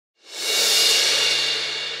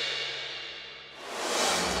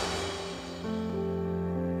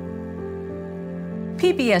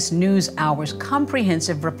PBS NewsHour's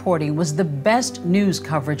comprehensive reporting was the best news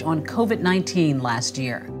coverage on COVID-19 last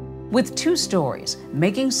year. With two stories,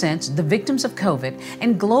 Making Sense, the Victims of COVID,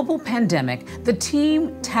 and Global Pandemic, the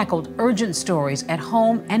team tackled urgent stories at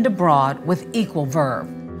home and abroad with equal verve.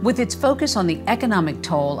 With its focus on the economic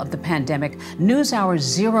toll of the pandemic, NewsHour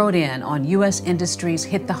zeroed in on U.S. industries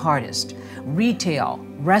hit the hardest: retail,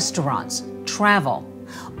 restaurants, travel,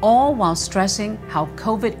 all while stressing how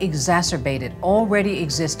COVID exacerbated already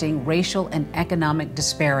existing racial and economic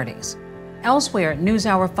disparities. Elsewhere,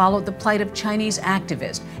 NewsHour followed the plight of Chinese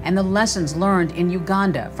activists and the lessons learned in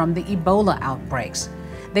Uganda from the Ebola outbreaks.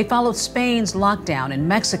 They followed Spain's lockdown and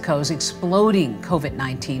Mexico's exploding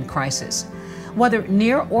COVID-19 crisis. Whether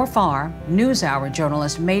near or far, NewsHour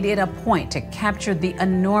journalists made it a point to capture the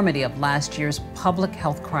enormity of last year's public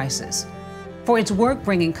health crisis. For its work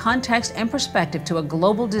bringing context and perspective to a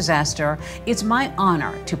global disaster, it's my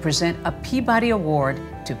honor to present a Peabody Award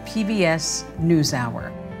to PBS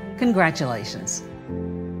NewsHour. Congratulations.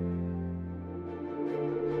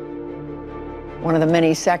 One of the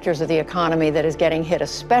many sectors of the economy that is getting hit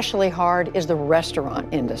especially hard is the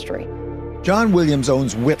restaurant industry. John Williams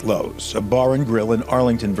owns Whitlow's, a bar and grill in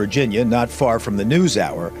Arlington, Virginia, not far from the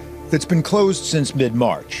NewsHour, that's been closed since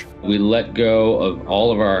mid-March. We let go of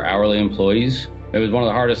all of our hourly employees. It was one of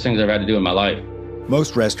the hardest things I've had to do in my life.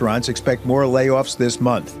 Most restaurants expect more layoffs this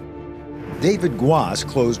month. David Guas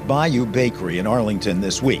closed Bayou Bakery in Arlington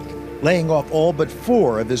this week, laying off all but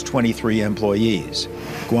 4 of his 23 employees.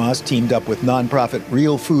 Guas teamed up with nonprofit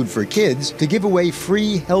Real Food for Kids to give away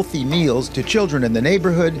free, healthy meals to children in the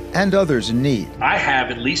neighborhood and others in need. I have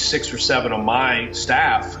at least 6 or 7 of my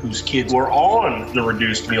staff whose kids were on the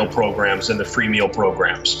reduced meal programs and the free meal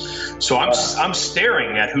programs. So I'm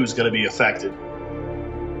staring at who's going to be affected.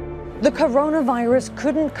 The coronavirus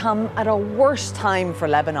couldn't come at a worse time for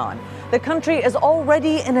Lebanon. The country is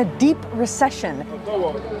already in a deep recession.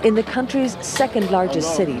 In the country's second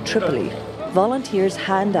largest city, Tripoli, volunteers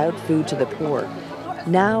hand out food to the poor.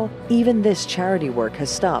 Now, even this charity work has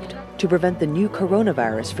stopped to prevent the new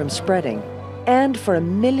coronavirus from spreading. And for 1.5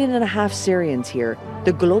 million Syrians here,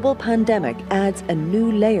 the global pandemic adds a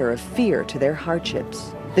new layer of fear to their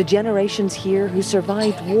hardships. The generations here who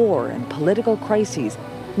survived war and political crises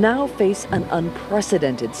now face an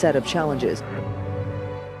unprecedented set of challenges.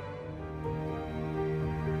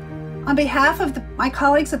 On behalf of my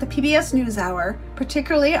colleagues at the PBS NewsHour,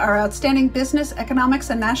 particularly our outstanding business, economics,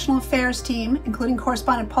 and national affairs team, including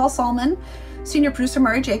correspondent Paul Solman, senior producer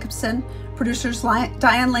Murray Jacobson, producers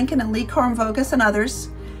Diane Lincoln and Lee Kornvogus, and others,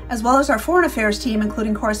 as well as our foreign affairs team,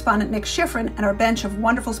 including correspondent Nick Schifrin, and our bench of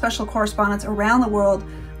wonderful special correspondents around the world,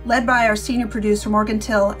 led by our senior producer Morgan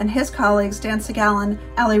Till and his colleagues Dan Segalin,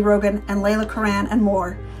 Ali Rogan, and Layla Karan, and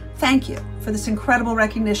more. Thank you for this incredible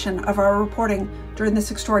recognition of our reporting during this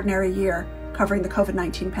extraordinary year covering the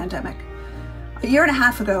COVID-19 pandemic. A year and a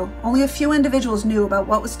half ago, only a few individuals knew about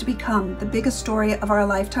what was to become the biggest story of our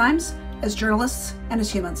lifetimes as journalists and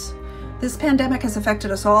as humans. This pandemic has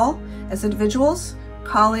affected us all as individuals,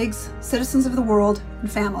 colleagues, citizens of the world,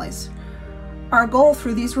 and families. Our goal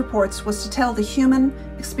through these reports was to tell the human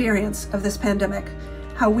experience of this pandemic,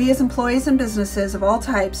 how we as employees and businesses of all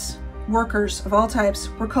types, workers of all types,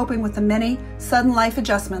 were coping with the many sudden life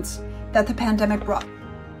adjustments that the pandemic brought,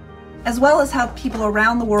 as well as how people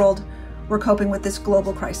around the world were coping with this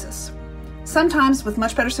global crisis, sometimes with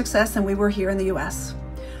much better success than we were here in the US.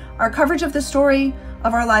 Our coverage of the story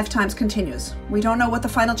of our lifetimes continues. We don't know what the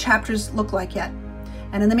final chapters look like yet.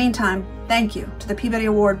 And in the meantime, thank you to the Peabody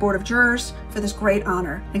Award Board of Jurors for this great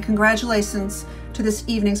honor, and congratulations to this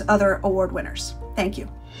evening's other award winners. Thank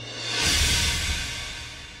you.